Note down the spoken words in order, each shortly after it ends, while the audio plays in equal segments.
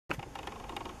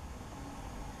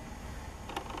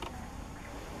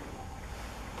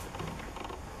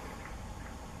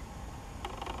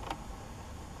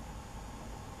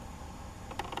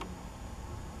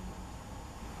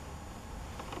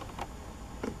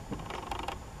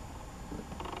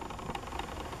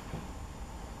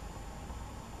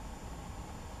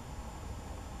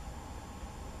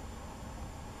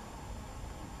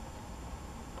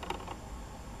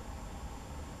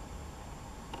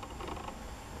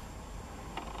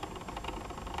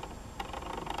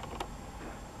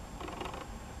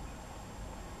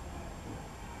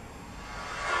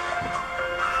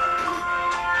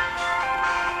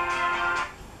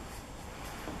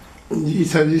जी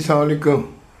sir जी अस्सलाम वालेकुम।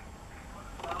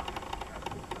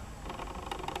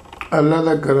 अल्लाह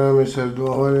का करम है सर,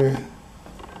 दुआवां ने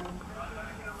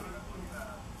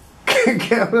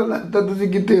कैमरा लाता। तुसी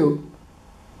कित्थे हो?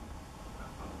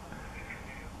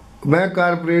 मैं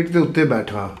कारपोरेट के उत्ते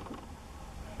बैठा।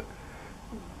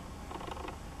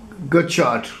 Good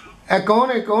shot. ए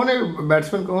कौन है, कौन है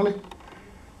बैट्समैन, कौन है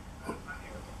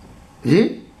जी?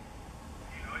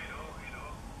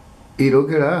 हीरो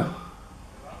केड़ा?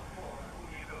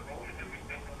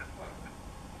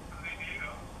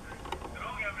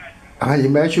 हाँ जी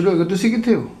मैच शुरू हो गया। तुसी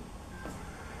कित्थे हो?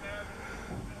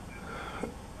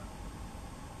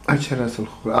 अच्छा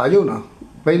रसल आ जाओ ना।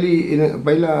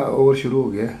 पहला ओवर शुरू हो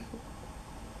गया।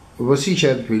 वसी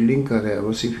शायद फील्डिंग कर रहा है,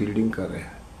 वसी फील्डिंग कर रहा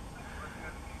है।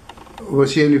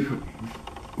 वसी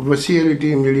वाली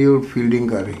टीम जी वो फील्डिंग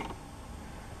कर रही।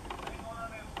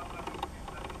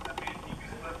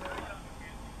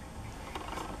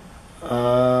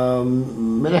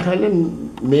 मेरे ख्याल है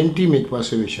मेन टीम एक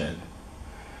पास भी शायद।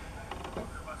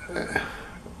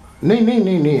 नहीं नहीं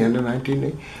नहीं नहीं अंडर 19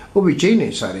 नहीं, वो बिच ही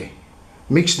नहीं, सारे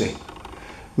मिक्स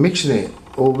ने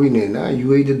वो भी ने ना।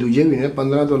 यूएई के दूजे भी ने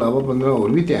 15 तो अलावा 15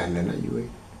 और भी तैयार ने ना यूएई।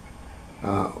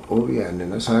 हाँ वो भी आने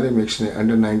ना, सारे मिक्स ने।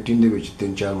 अंडर 19 के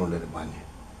 3-4 मुंडे ने 5।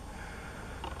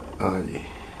 हाँ जी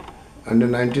अंडर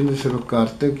 19 तो सिर्फ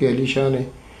कार्तिक अली शाह ने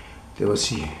तो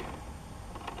वसी है,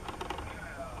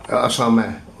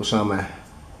 उसामा है।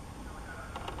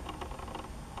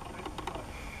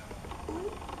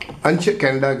 अंश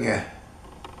कैनेडा गया है।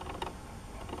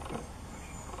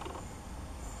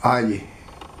 हाँ जी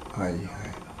हाँ जी हाँ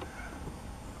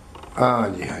जी हाँ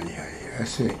जी हाँ जी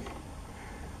ऐसे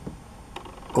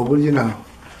ओबर जी ना।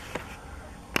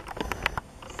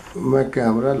 मैं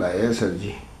कैमरा लाया सर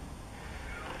जी।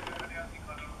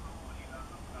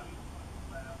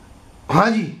 हाँ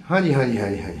जी हाँ जी हाँ जी हाँ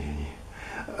जी हाँ जी हाँ जी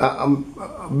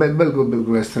बिल्कुल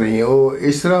बिल्कुल इस तरह ही है। वो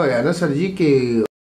इस तरह होया ना सर जी कि